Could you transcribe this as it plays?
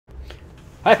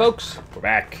Hi folks, we're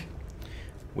back.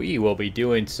 We will be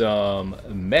doing some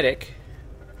medic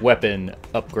weapon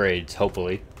upgrades,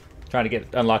 hopefully. Trying to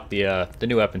unlock the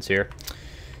new weapons here.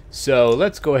 So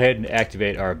let's go ahead and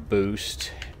activate our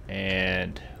boost,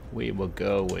 and we will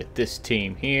go with this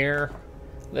team here.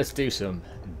 Let's do some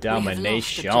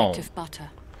domination.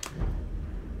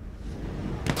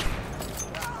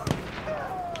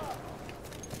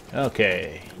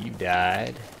 Okay, you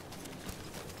died.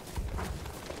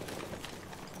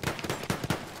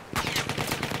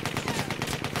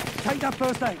 Take that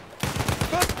first aid.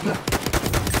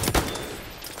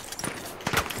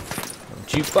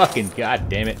 Don't you fucking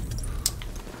goddamn it!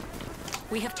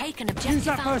 We have taken objective. Use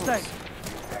that first aid.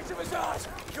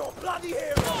 You're bloody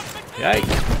hero.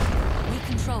 Yikes! We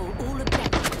control all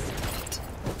objectives.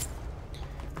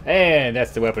 And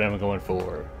that's the weapon I'm going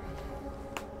for.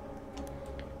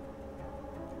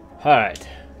 Alright.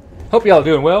 Hope y'all are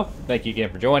doing well. Thank you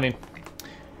again for joining.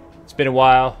 It's been a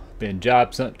while. Been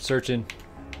job searching.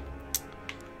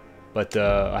 But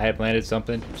I have landed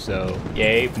something. So,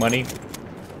 yay, money.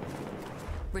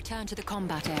 Return to the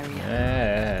combat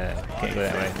area. Can't go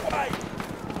that way.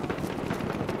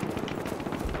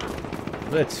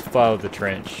 Let's follow the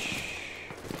trench.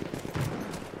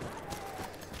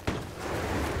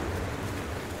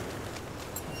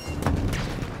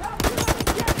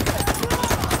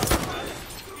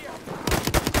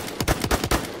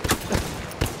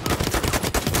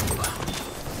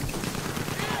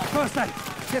 First aid.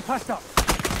 Get passed up.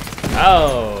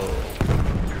 Oh!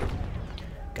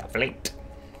 Got flanked.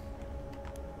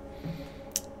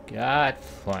 Got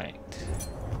flanked.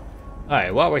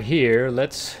 Alright, while we're here,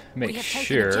 let's make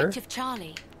sure. Objective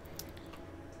Charlie.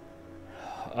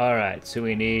 Alright, so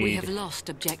we need We have lost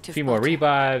objective a few more Butter.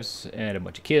 revives and a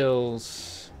bunch of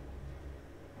kills.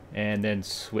 And then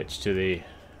switch to the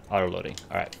auto loading.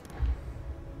 Alright.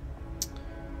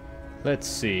 Let's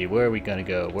see, where are we gonna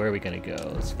go? Where are we gonna go?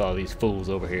 Let's follow these fools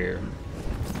over here.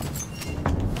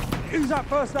 Use that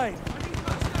first aid.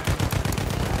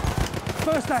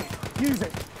 First aid. Use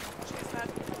it.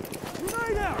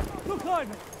 Grenade out. Look behind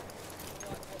me.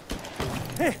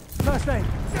 Here. First aid.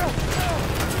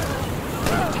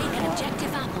 Taken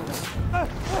objective apples.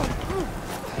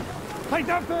 Take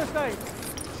that first aid.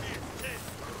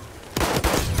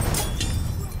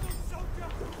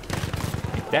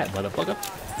 Take that, motherfucker.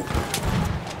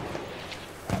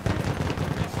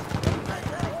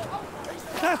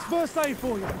 That's first aid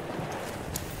for you.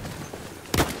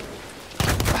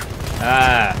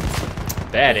 Ah,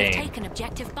 bad We have aim. taken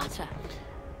objective Butter.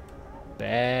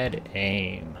 Bad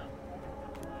aim.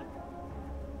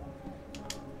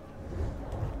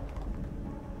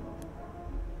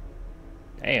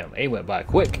 Damn, aim went by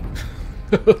quick.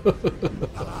 We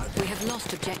have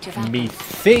lost objective apples.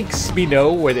 Methinks we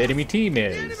know where the enemy team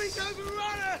is.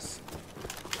 Overrun us.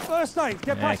 First aid.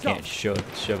 Get I passed can't up.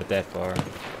 shove it that far.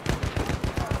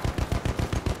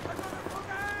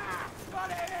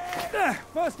 There.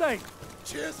 First aid.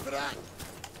 Cheers for that.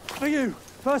 For you.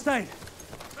 First aid.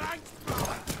 Thanks.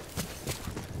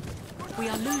 We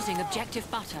are losing objective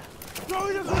Butter. Throw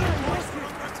it a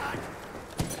grenade.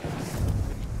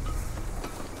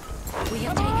 We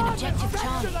have taken objective Capture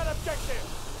Charlie. that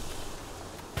objective.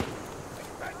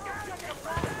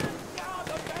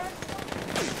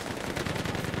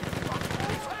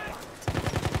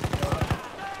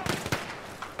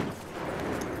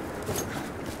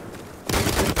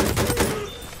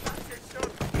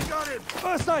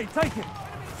 First aid, take it.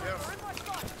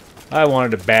 I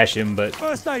wanted to bash him, but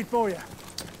First aid for you.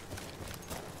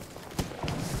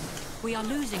 We are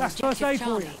losing That's first objective aid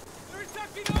for you. Charlie.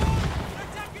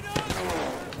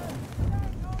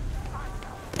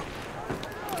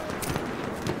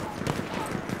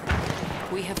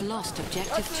 We have lost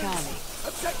objective Charlie.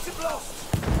 Objective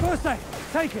lost. First aid,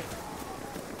 take it.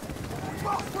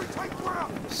 We take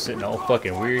ground. sitting all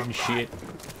fucking weird and shit.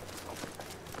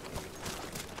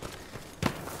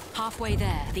 Halfway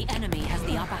there, the enemy has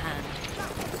the upper hand.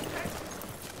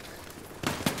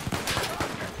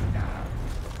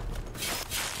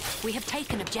 We have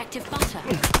taken objective Butter.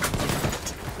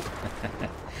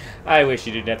 I wish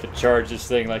you didn't have to charge this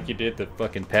thing like you did the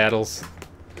fucking paddles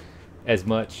as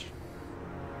much.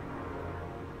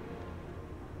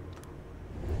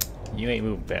 You ain't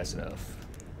moving fast enough.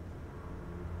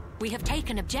 We have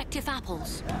taken objective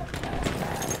apples.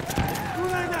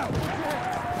 Grenade out.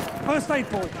 First aid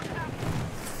for you.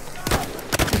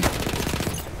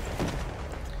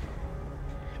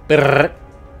 Brrr.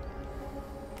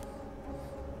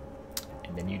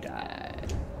 And then you die.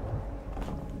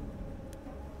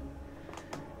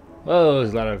 Oh,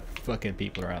 there's a lot of fucking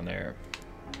people around there.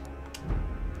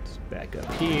 Let's back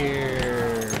up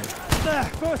here.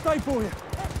 first aid for you.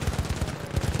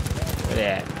 Where they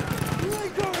at? You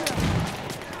ain't going out.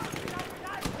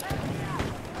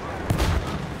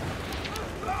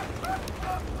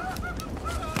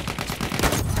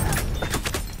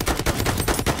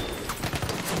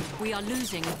 We are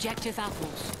losing objective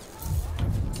apples.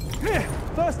 Here,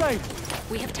 first aid.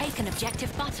 We have taken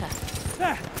objective butter.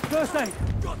 There, first aid.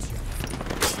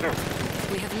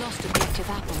 We have lost objective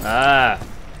apples. Ah.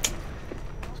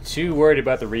 Too worried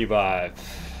about the revive.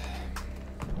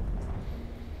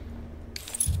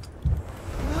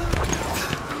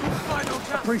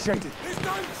 Appreciate it.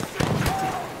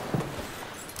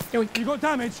 You got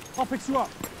damage? I'll fix you up.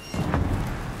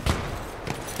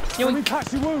 Let me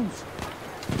patch your wounds.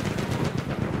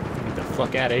 Get the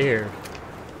fuck out of here.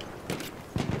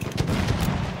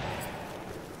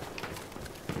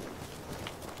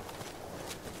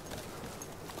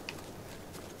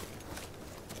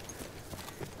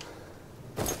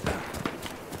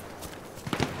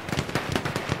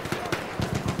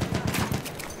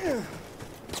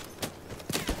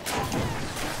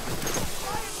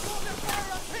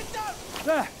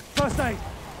 There, first aid.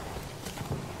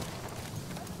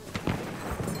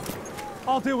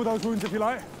 I'll deal with those wounds if you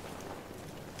like.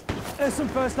 There's some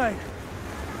first aid.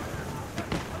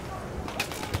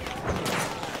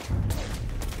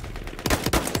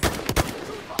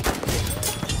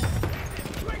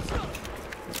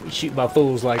 You shoot my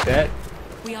fools like that.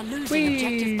 We are losing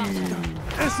objective butter.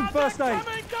 There's some first aid.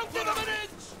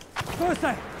 First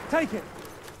aid, take it.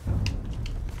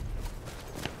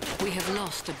 We have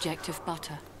lost objective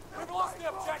butter. We've lost the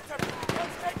objective.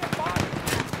 Let's take it back.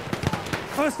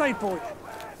 First aid for you.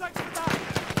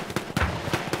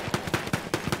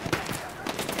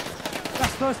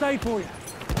 That's first aid for you.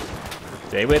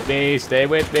 Stay with me, stay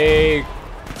with me. You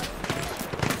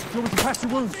want me to patch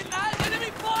your wounds?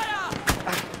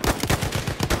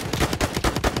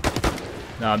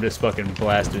 No, I'm just fucking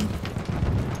blasting.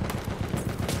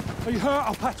 Are you hurt?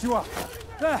 I'll patch you up.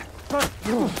 There, first.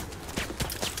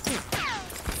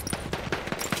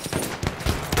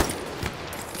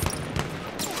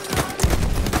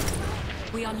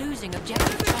 We are losing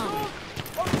objective Charlie.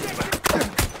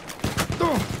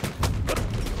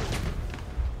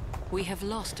 We have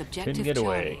lost objective Couldn't get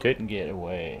away, Charlie. couldn't get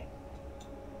away.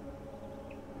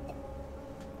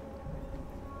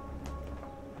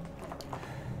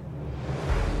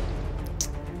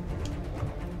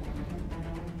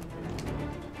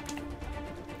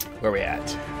 Where we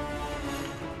at?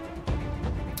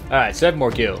 Alright, 7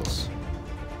 more kills.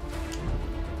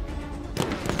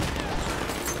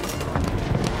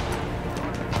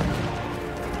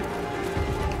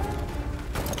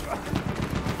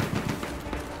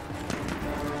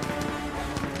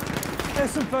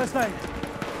 There's some first aid.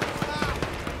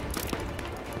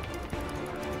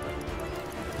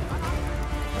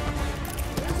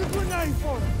 There's a grenade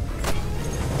for you.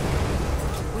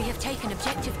 We have taken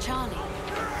objective Charlie.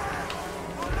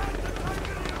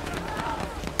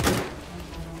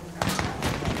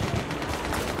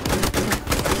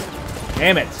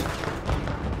 Damn it!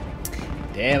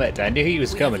 Damn it, I knew he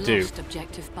was coming We too. have lost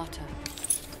objective butter.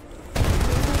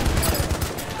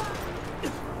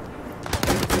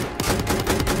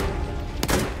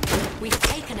 We've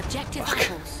taken objective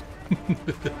apples.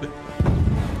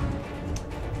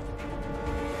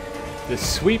 The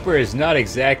sweeper is not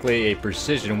exactly a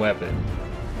precision weapon.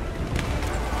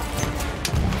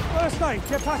 First aid,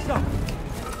 get patched up.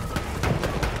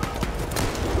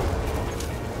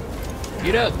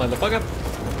 Get up, motherfucker!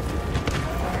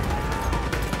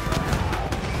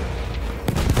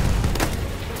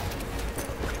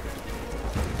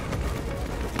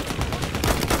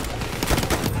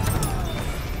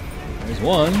 There's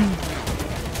one.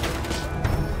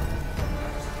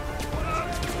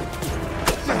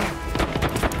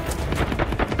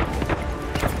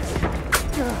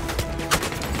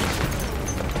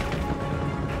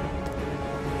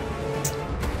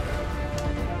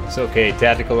 It's okay,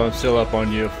 Tactical, I'm still up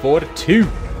on you. 4-2.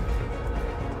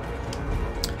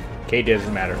 Okay,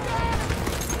 doesn't matter.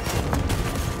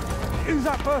 Use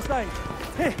that first aid.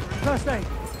 Here, first aid.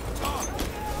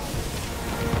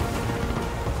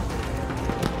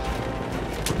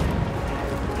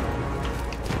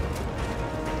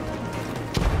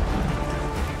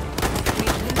 We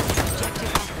are losing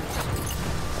objective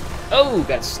apples. Oh,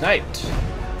 got sniped.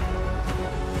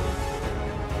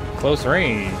 Close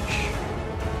range.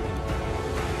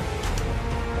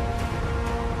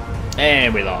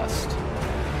 And we lost.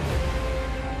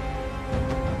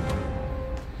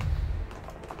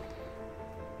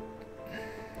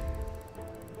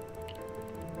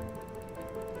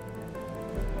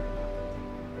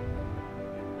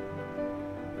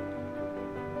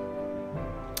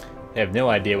 I have no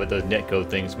idea what those netcode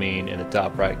things mean in the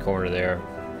top right corner there.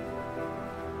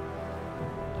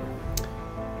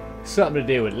 Something to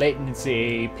do with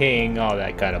latency, ping, all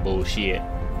that kind of bullshit.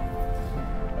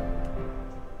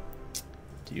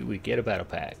 Do we get a battle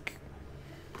pack?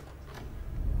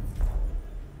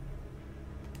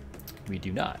 We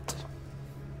do not.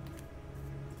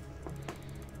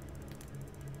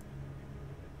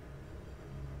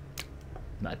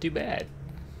 Not too bad.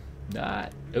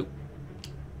 Not... Oh.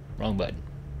 Wrong button.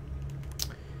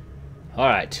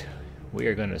 Alright. We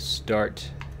are going to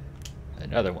start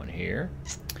another one here.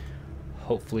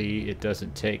 Hopefully it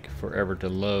doesn't take forever to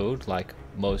load like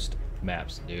most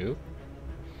maps do.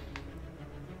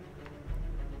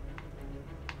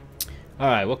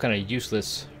 Alright, what kind of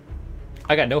useless...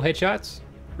 I got no headshots?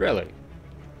 Really?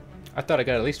 I thought I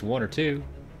got at least one or two.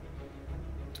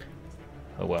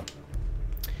 Oh well.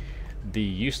 The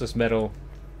useless metal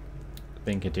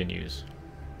thing continues.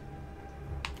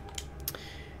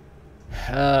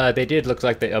 They did look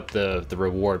like they upped the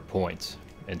reward points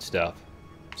and stuff.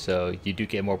 So you do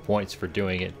get more points for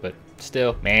doing it, but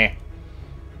still, meh.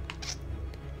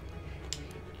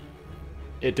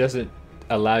 It doesn't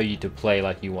allow you to play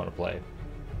like you want to play.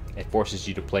 It forces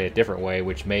you to play a different way,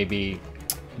 which may be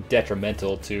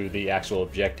detrimental to the actual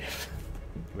objective,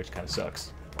 which kind of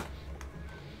sucks.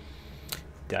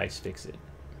 Dice fix it.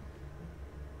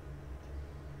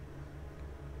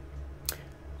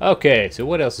 Okay, so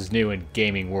what else is new in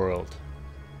gaming world?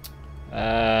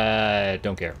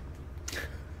 Don't care.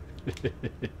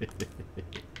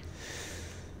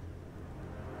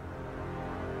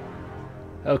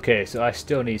 Okay, so I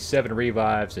still need 7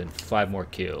 revives and 5 more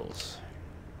kills.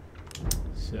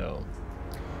 So,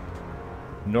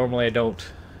 normally I don't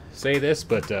say this,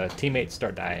 but teammates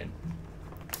start dying.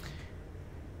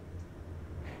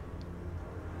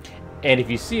 And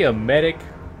if you see a medic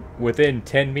within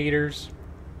 10 meters,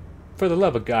 for the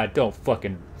love of God, don't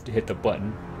fucking hit the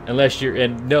button. Unless you're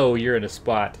you're in a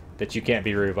spot that you can't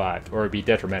be revived, or it'd be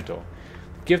detrimental.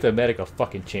 Give the medic a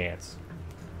fucking chance.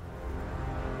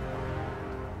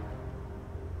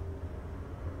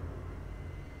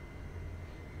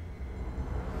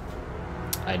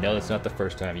 I know it's not the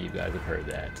first time you guys have heard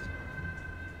that.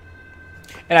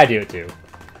 And I do it too.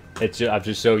 I'm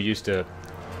just so used to...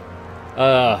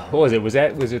 what was it? Was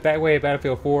it that way at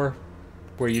Battlefield 4?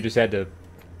 Where you just had to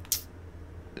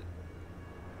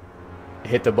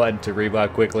hit the button to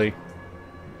revive quickly?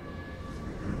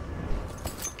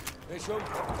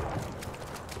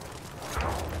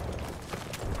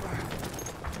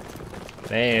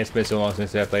 Man, it's been so long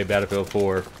since I played Battlefield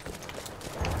 4.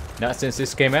 Not since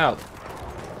this came out.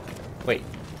 Wait.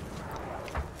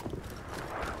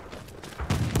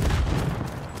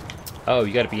 Oh,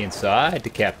 you gotta be inside to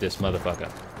cap this motherfucker.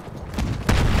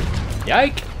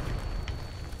 Yike!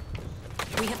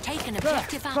 We have taken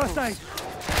objective apples. First aid.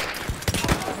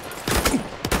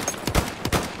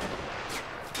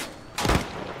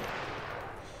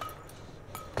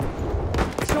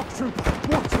 Shock trooper,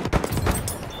 watch him.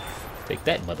 Take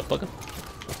that, motherfucker.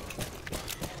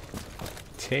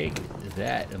 Take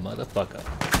that, motherfucker.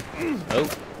 Oh.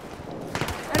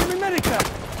 Enemy medic there.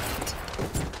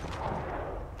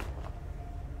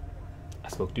 I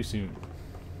spoke too soon.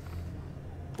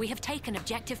 We have taken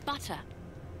objective butter.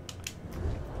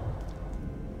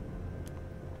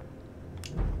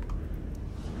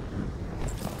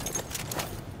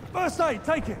 First aid,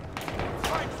 take it.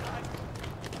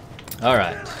 All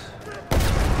right.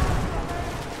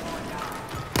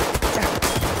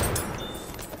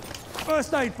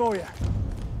 First aid for you.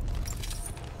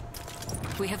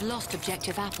 We have lost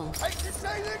objective apples. Hate to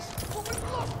say this, but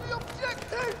we've lost the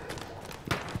objective!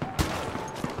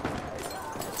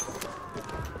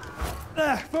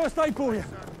 There, first aid for you.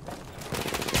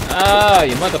 Ah,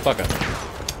 you motherfucker.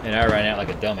 And I ran out like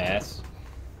a dumbass.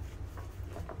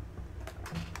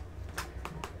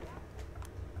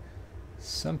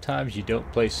 Sometimes you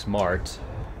don't play smart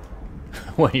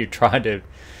when you're trying to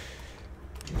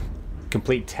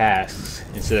complete tasks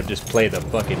instead of just play the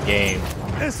fucking game.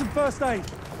 There's some first aid.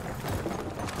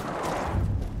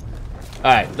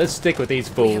 Alright, let's stick with these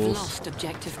We have fools. lost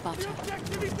objective butter.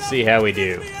 See how we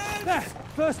do. There,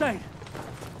 first aid.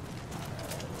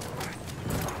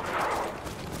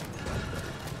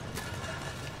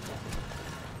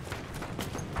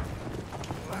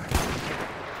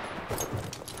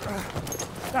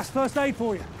 That's first aid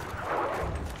for you.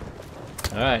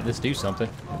 Alright, let's do something.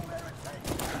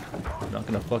 I'm not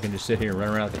gonna fucking just sit here and run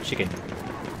around like a chicken.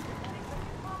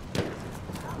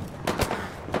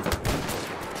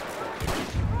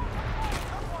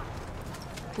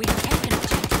 We have taken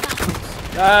objective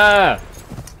apples. Ah!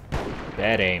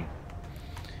 Bad aim.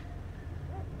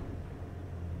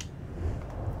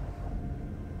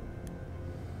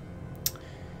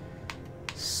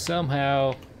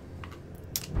 somehow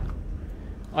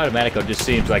Automatico just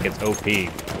seems like it's OP.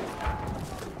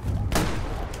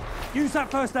 Use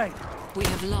that first aid. We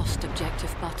have lost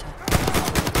objective butter.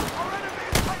 Our enemy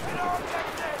is taking our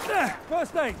objective! There,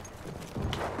 first aid.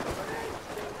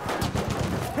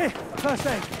 Here, first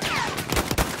aid.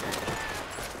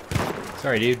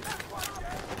 Sorry, dude.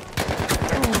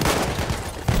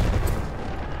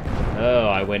 Oh,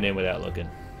 I went in without looking.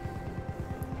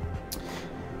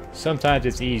 Sometimes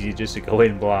it's easy just to go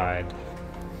in blind.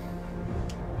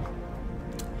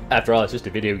 After all, it's just a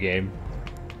video game.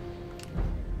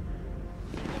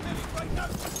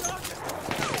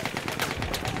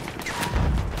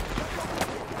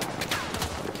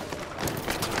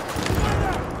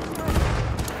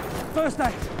 First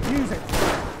aid. Use it.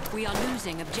 We are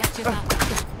losing objective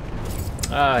apples.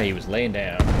 Ah, he was laying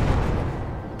down.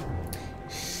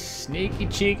 Sneaky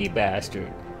cheeky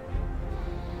bastard.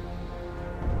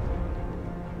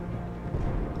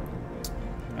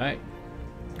 Alright.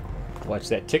 Watch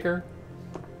that ticker.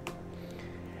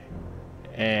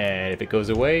 And if it goes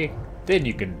away, then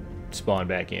you can spawn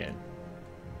back in.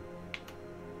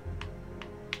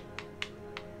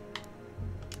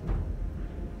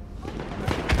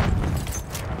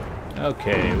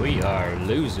 Okay, we are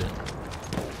losing.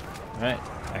 Alright,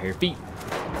 I hear feet.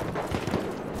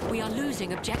 We are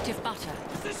losing objective butter.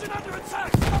 Position under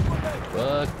attack! Stop with me!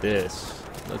 Fuck this.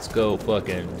 Let's go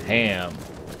fucking ham.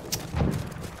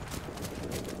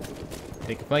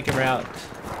 Take a flanking route.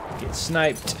 Get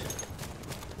sniped.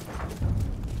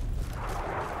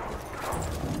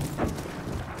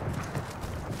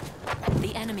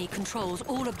 The enemy controls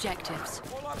all objectives.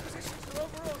 All our positions are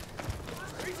overrun!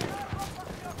 Reaching out!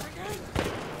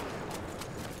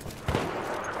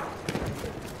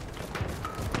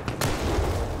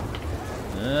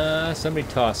 Begin! Somebody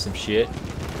tossed some shit.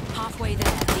 Halfway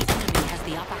there, the enemy has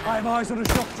the upper I hand. have eyes on a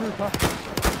shock trooper.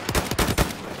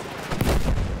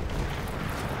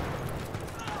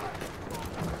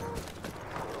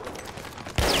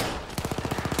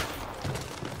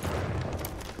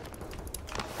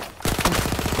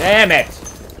 Damn it!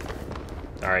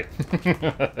 Sorry.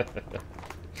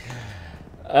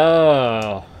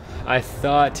 Oh, I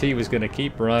thought he was gonna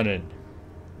keep running.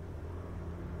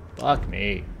 Fuck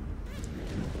me.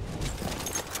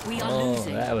 We are Oh,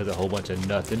 losing. that was a whole bunch of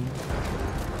nothing.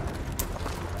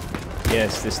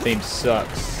 Yes, this thing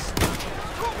sucks.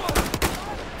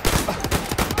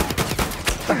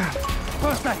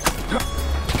 First aid.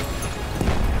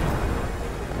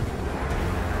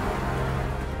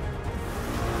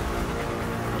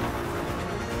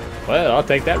 Well, I'll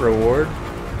take that reward.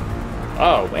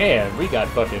 Oh man, we got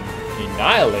fucking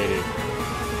annihilated.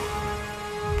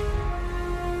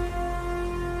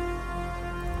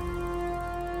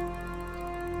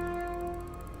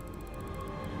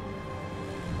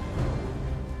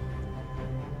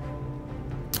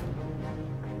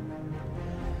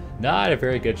 Not a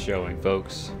very good showing,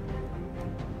 folks.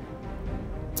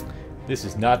 This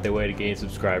is not the way to gain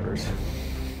subscribers.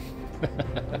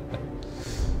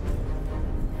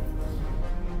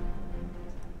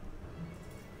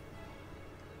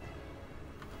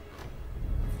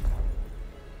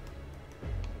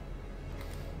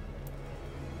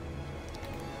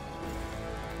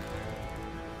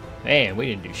 Man, we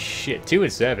didn't do shit. 2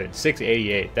 and 7,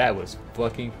 688. That was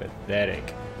fucking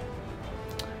pathetic.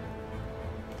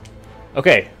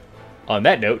 Okay, on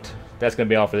that note, that's going to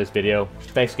be all for this video.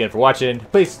 Thanks again for watching.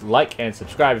 Please like and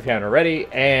subscribe if you haven't already,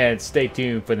 and stay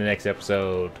tuned for the next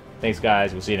episode. Thanks,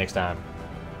 guys. We'll see you next time.